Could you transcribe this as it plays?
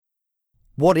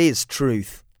What is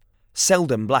truth?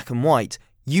 Seldom black and white,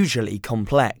 usually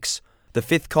complex. The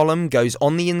fifth column goes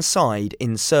on the inside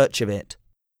in search of it.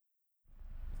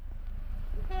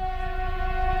 A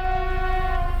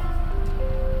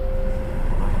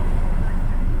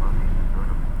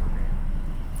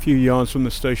few yards from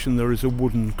the station there is a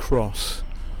wooden cross.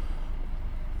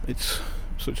 It's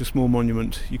such a small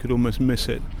monument you could almost miss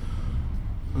it.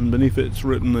 And beneath it's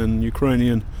written in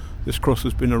Ukrainian, this cross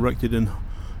has been erected in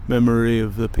memory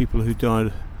of the people who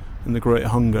died in the Great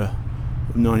Hunger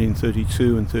of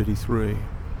 1932 and 33.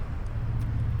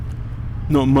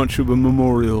 Not much of a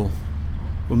memorial,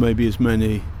 or maybe as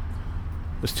many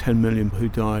as 10 million who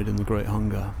died in the Great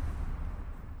Hunger.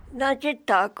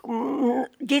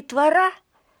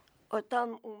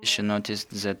 She noticed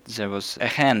that there was a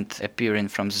hand appearing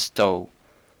from the stove.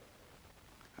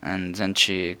 And then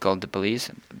she called the police.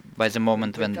 By the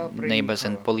moment when neighbors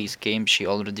and police came, she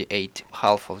already ate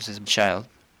half of this child.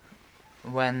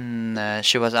 When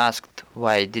she was asked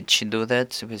why did she do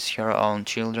that with her own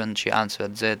children, she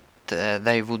answered that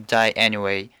they would die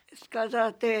anyway.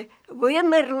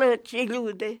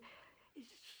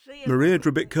 Maria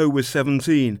Drabitko was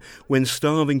 17 when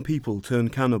starving people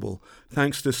turned cannibal,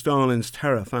 thanks to Stalin's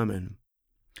terror famine.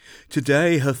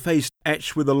 Today, her face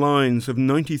etched with the lines of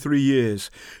 93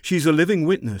 years, she's a living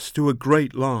witness to a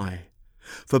great lie.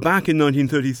 For back in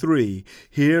 1933,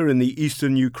 here in the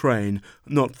eastern Ukraine,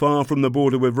 not far from the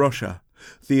border with Russia,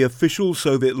 the official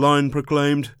Soviet line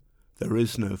proclaimed, "There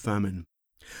is no famine."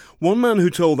 One man who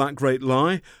told that great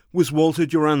lie was Walter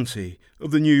Duranty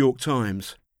of the New York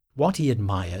Times. What he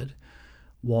admired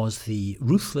was the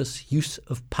ruthless use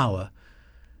of power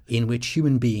in which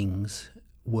human beings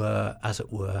were, as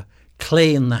it were,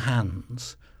 clay in the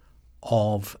hands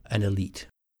of an elite.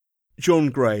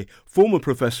 John Gray, former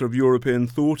professor of European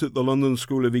thought at the London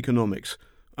School of Economics,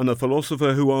 and a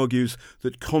philosopher who argues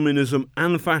that communism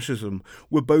and fascism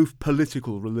were both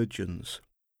political religions.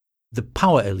 The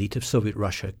power elite of Soviet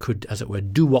Russia could, as it were,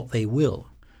 do what they will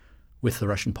with the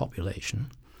Russian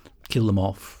population, kill them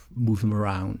off, move them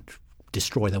around,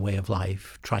 destroy their way of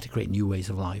life, try to create new ways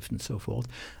of life and so forth.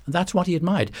 And that's what he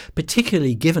admired,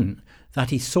 particularly given that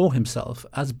he saw himself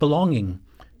as belonging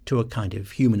to a kind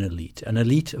of human elite, an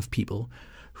elite of people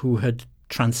who had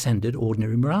transcended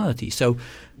ordinary morality. So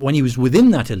when he was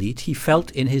within that elite, he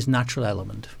felt in his natural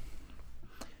element.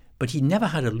 But he never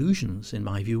had illusions, in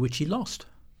my view, which he lost.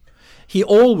 He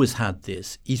always had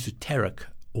this esoteric,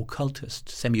 occultist,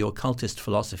 semi-occultist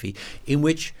philosophy in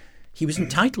which he was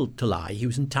entitled to lie, he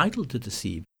was entitled to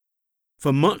deceive.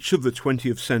 For much of the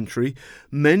 20th century,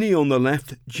 many on the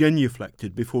left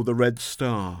genuflected before the Red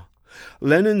Star.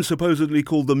 Lenin supposedly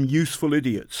called them useful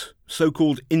idiots,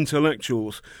 so-called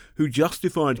intellectuals who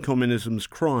justified communism's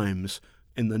crimes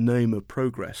in the name of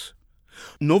progress.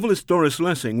 Novelist Doris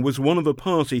Lessing was one of a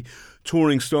party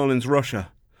touring Stalin's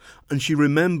Russia, and she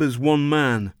remembers one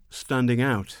man standing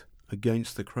out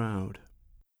against the crowd.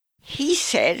 He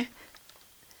said,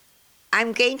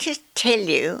 "I'm going to tell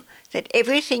you that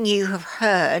everything you have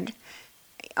heard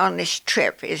on this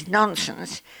trip is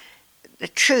nonsense. The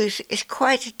truth is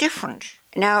quite different."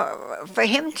 Now, for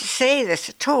him to say this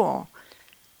at all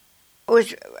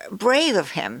was brave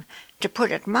of him, to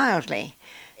put it mildly.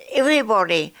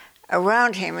 Everybody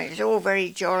around him is all very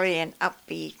jolly and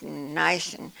upbeat and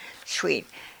nice and sweet.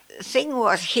 The thing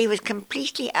was, he was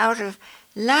completely out of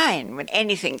line with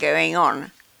anything going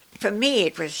on. For me,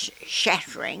 it was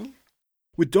shattering.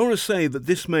 Would Doris say that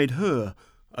this made her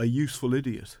a useful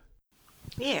idiot?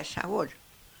 Yes, I would.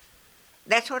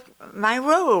 That's what my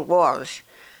role was.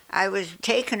 I was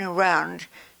taken around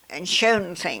and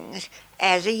shown things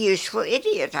as a useful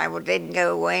idiot. I would then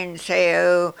go away and say,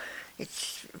 "Oh,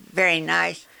 it's very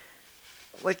nice,"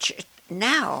 which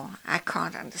now I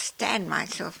can't understand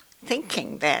myself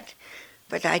thinking that,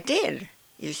 but I did,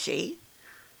 you see.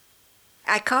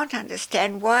 I can't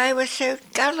understand why I was so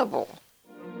gullible.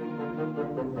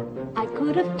 I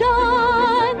could have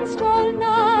danced all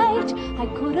night, I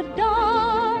could have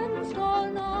danced all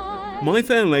night. My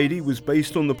Fair Lady was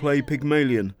based on the play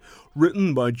Pygmalion,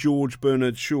 written by George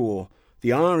Bernard Shaw,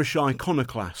 the Irish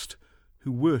iconoclast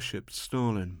who worshipped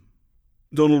Stalin.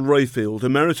 Donald Rayfield,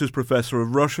 Emeritus Professor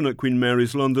of Russian at Queen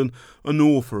Mary's London, an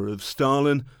author of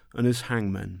Stalin and his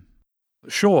hangmen.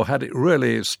 Shaw had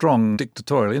really strong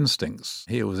dictatorial instincts.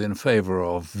 He was in favour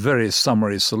of very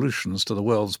summary solutions to the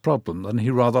world's problems, and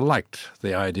he rather liked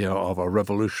the idea of a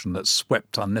revolution that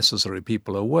swept unnecessary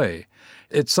people away.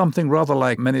 It's something rather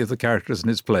like many of the characters in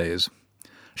his plays,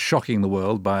 shocking the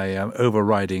world by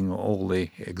overriding all the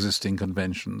existing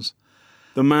conventions.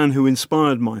 The man who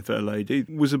inspired My Fair Lady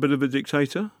was a bit of a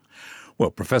dictator? Well,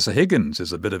 Professor Higgins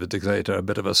is a bit of a dictator, a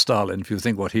bit of a Stalin, if you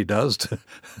think what he does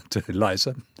to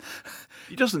Eliza.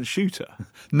 He doesn't shoot her.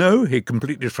 No, he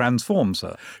completely transforms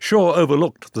her. Shaw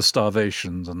overlooked the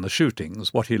starvations and the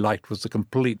shootings. What he liked was the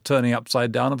complete turning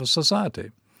upside down of a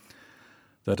society.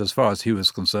 That as far as he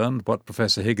was concerned, what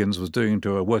Professor Higgins was doing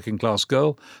to a working-class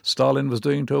girl, Stalin was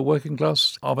doing to a working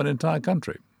class of an entire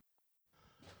country.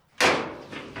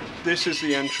 This is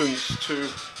the entrance to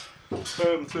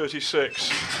Perm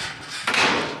 36.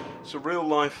 It's a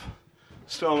real-life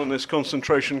Stalinist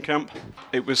concentration camp.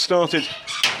 It was started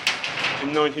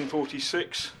in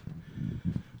 1946,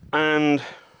 and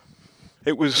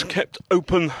it was kept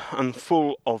open and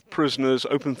full of prisoners,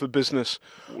 open for business,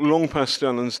 long past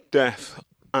Stalin's death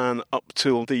and up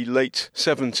till the late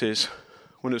 70s,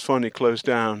 when it's finally closed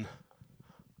down.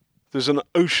 There's an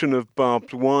ocean of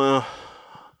barbed wire.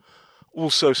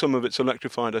 Also, some of it's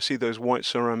electrified. I see those white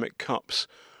ceramic cups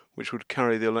which would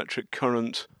carry the electric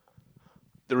current.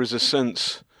 There is a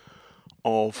sense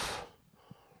of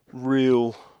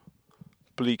real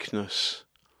bleakness,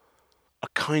 a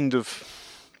kind of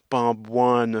barbed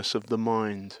wireness of the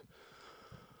mind.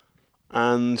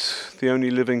 And the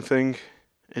only living thing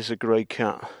is a grey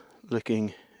cat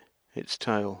licking its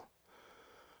tail.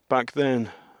 Back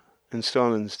then, in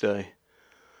Stalin's day,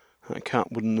 that cat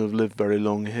wouldn't have lived very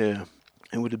long here.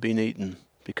 It would have been eaten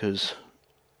because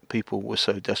people were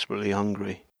so desperately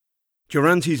hungry.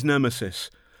 Duranty's nemesis,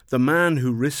 the man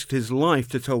who risked his life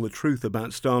to tell the truth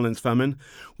about Stalin's famine,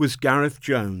 was Gareth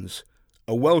Jones,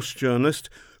 a Welsh journalist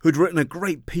who'd written a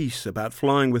great piece about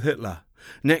flying with Hitler.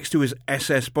 Next to his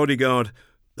SS bodyguard,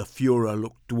 the Führer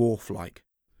looked dwarf-like.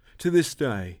 To this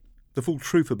day, the full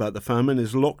truth about the famine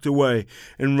is locked away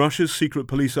in Russia's secret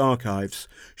police archives.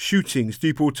 Shootings,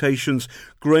 deportations,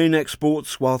 grain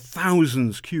exports, while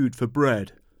thousands queued for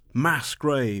bread. Mass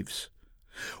graves.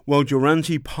 While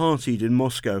Duranty partied in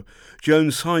Moscow,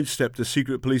 Jones sidestepped the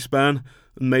secret police ban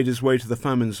and made his way to the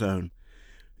famine zone.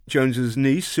 Jones's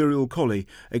niece, Cyril Colley,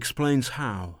 explains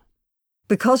how.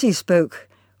 Because he spoke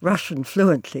Russian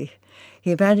fluently,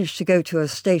 he managed to go to a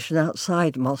station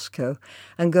outside Moscow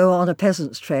and go on a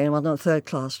peasant's train, on a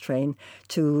third-class train,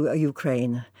 to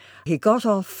Ukraine. He got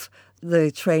off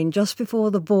the train just before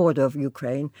the border of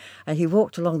Ukraine, and he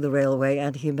walked along the railway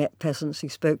and he met peasants, he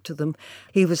spoke to them.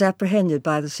 He was apprehended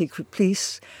by the secret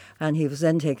police, and he was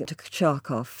then taken to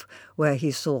Kharkov, where he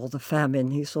saw the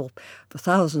famine. He saw the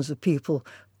thousands of people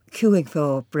queuing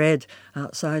for bread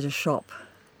outside a shop.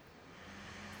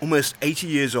 Almost 80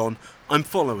 years on, I'm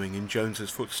following in Jones's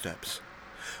footsteps.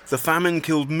 The famine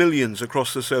killed millions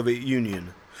across the Soviet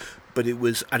Union, but it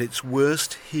was at its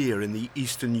worst here in the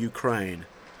eastern Ukraine,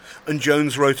 and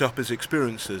Jones wrote up his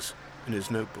experiences in his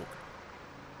notebook.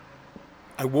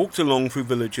 I walked along through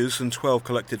villages and 12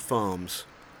 collected farms.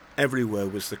 Everywhere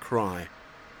was the cry,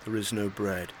 "There is no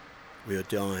bread, we are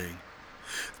dying."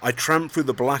 I tramped through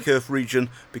the Black Earth region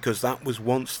because that was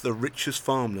once the richest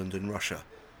farmland in Russia,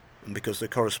 and because the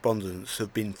correspondents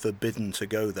have been forbidden to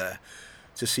go there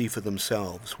to see for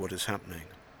themselves what is happening.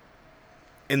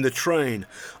 In the train,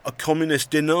 a communist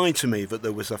denied to me that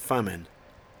there was a famine.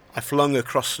 I flung a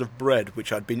crust of bread,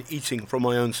 which I'd been eating from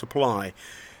my own supply,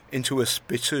 into a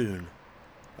spittoon.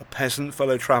 A peasant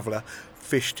fellow traveller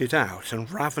fished it out and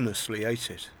ravenously ate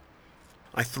it.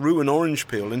 I threw an orange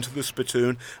peel into the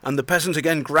spittoon, and the peasant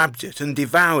again grabbed it and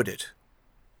devoured it.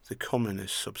 The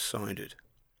communist subsided.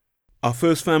 Our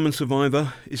first famine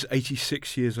survivor is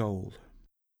 86 years old.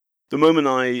 The moment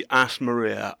I asked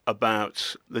Maria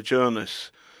about the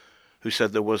journalist who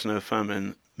said there was no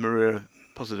famine, Maria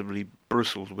positively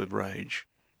bristled with rage.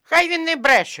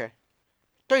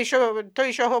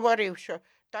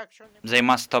 They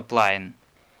must stop lying.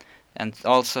 And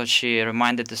also she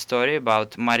reminded the story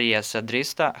about Maria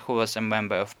Sadrista, who was a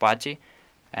member of party,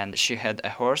 and she had a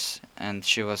horse, and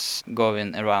she was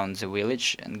going around the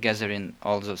village and gathering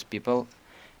all those people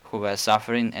who were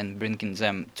suffering and bringing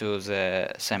them to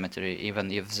the cemetery,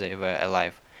 even if they were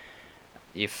alive.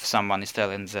 If someone is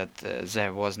telling that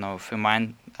there was no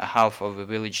famine, half of the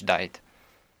village died.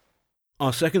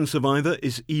 Our second survivor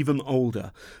is even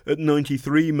older. At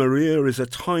 93, Maria is a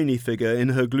tiny figure in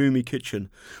her gloomy kitchen,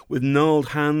 with gnarled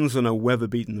hands and a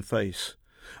weather-beaten face.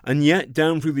 And yet,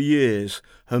 down through the years,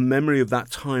 her memory of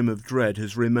that time of dread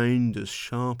has remained as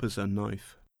sharp as a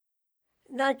knife.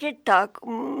 Значить так,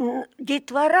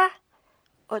 дітвора,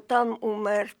 отам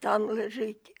умер, там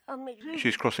лежить.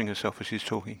 She's crossing herself as she's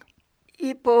talking.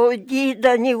 І по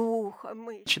дідані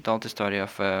вухами. She told the story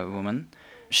of a woman.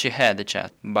 She had a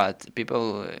child, but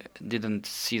people didn't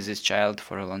see this child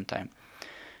for a long time.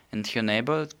 And her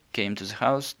neighbor came to the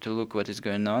house to look what is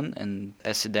going on, and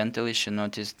accidentally she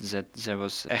noticed that there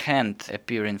was a hand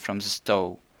appearing from the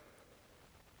stove.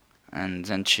 And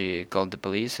then she called the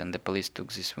police, and the police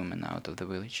took this woman out of the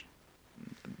village.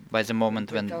 By the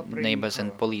moment when neighbors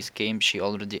and police came, she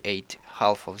already ate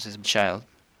half of this child.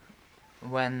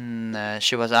 When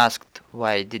she was asked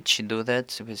why did she do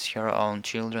that with her own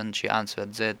children, she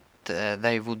answered that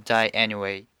they would die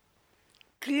anyway.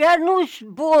 Клянусь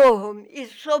Богом і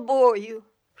собою,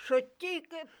 що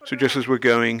тільки... So just as we're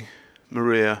going,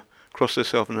 Maria crossed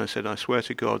herself and I said, I swear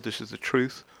to God, this is the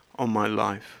truth on my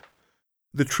life.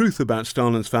 The truth about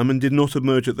Stalin's famine did not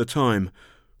emerge at the time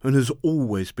and has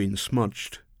always been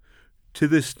smudged. To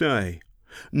this day,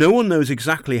 no one knows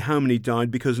exactly how many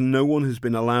died because no one has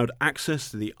been allowed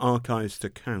access to the archives to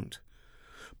count.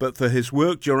 But for his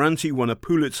work, Duranty won a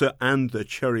Pulitzer and the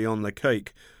cherry on the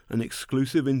cake, an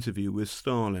exclusive interview with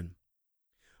Stalin.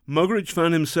 Muggeridge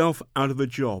found himself out of a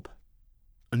job.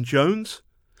 And Jones?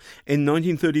 In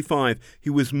 1935, he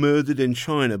was murdered in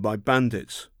China by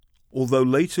bandits, although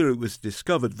later it was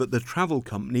discovered that the travel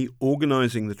company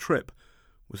organising the trip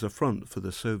was a front for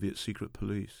the Soviet secret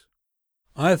police.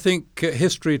 I think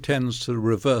history tends to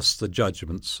reverse the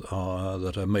judgments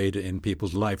that are made in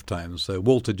people's lifetimes. So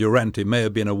Walter Duranty may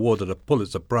have been awarded a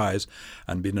Pulitzer Prize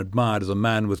and been admired as a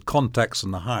man with contacts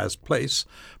in the highest place,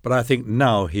 but I think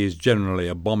now he is generally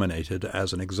abominated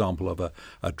as an example of a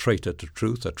traitor to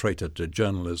truth, a traitor to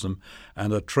journalism,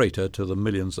 and a traitor to the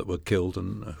millions that were killed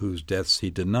and whose deaths he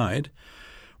denied.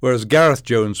 Whereas Gareth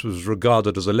Jones was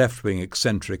regarded as a left-wing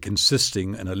eccentric,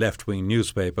 insisting in a left-wing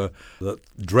newspaper that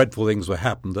dreadful things were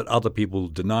happening that other people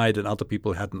denied and other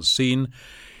people hadn't seen.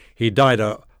 He died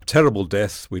a terrible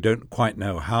death, we don't quite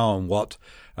know how and what,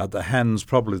 at the hands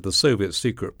probably of the Soviet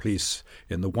secret police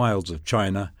in the wilds of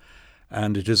China,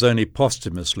 and it is only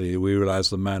posthumously we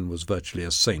realize the man was virtually a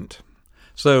saint.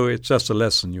 So it's just a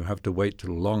lesson. You have to wait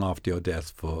till long after your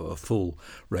death for a full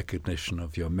recognition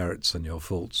of your merits and your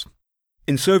faults.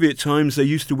 In Soviet times, they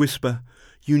used to whisper,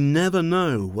 "You never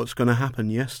know what's going to happen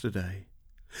yesterday."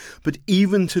 But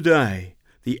even today,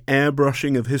 the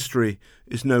airbrushing of history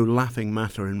is no laughing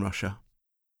matter in Russia.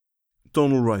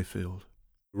 Donald Rayfield.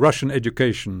 Russian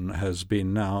education has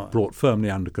been now brought firmly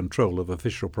under control of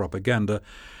official propaganda,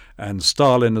 and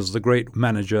Stalin, as the great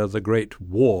manager, the great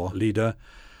war leader,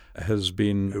 has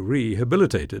been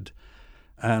rehabilitated.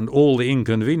 And all the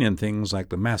inconvenient things like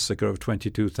the massacre of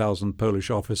 22,000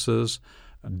 Polish officers,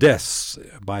 deaths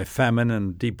by famine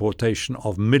and deportation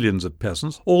of millions of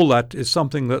peasants, all that is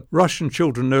something that Russian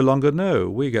children no longer know.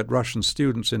 We get Russian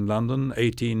students in London,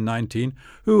 18, 19,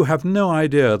 who have no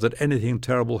idea that anything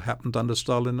terrible happened under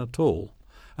Stalin at all,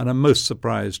 and are most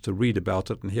surprised to read about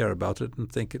it and hear about it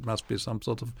and think it must be some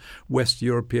sort of West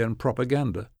European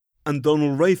propaganda. And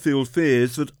Donald Rayfield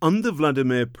fears that under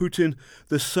Vladimir Putin,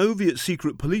 the Soviet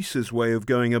secret police's way of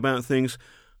going about things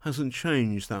hasn't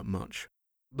changed that much.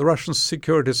 The Russian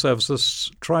security services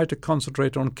try to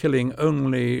concentrate on killing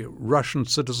only Russian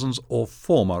citizens or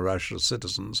former Russian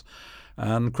citizens.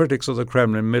 And critics of the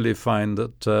Kremlin merely find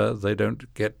that they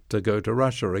don't get to go to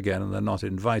Russia again and they're not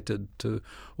invited to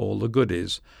all the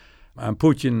goodies. And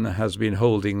Putin has been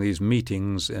holding these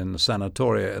meetings in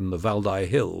sanatoria in the Valdai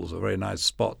Hills, a very nice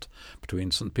spot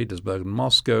between St. Petersburg and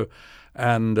Moscow,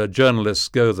 and journalists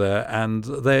go there and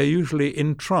they're usually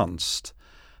entranced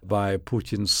by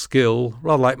Putin's skill,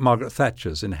 rather like Margaret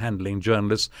Thatcher's in handling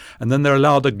journalists, and then they're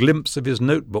allowed a glimpse of his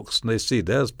notebooks and they see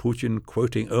there's Putin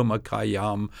quoting Omar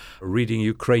Khayyam, reading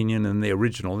Ukrainian in the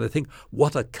original, and they think,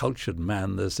 what a cultured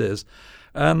man this is,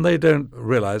 and they don't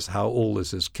realize how all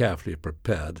this is carefully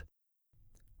prepared.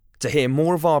 To hear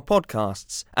more of our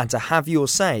podcasts and to have your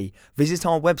say, visit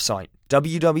our website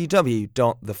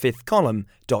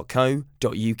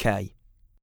www.thefifthcolumn.co.uk.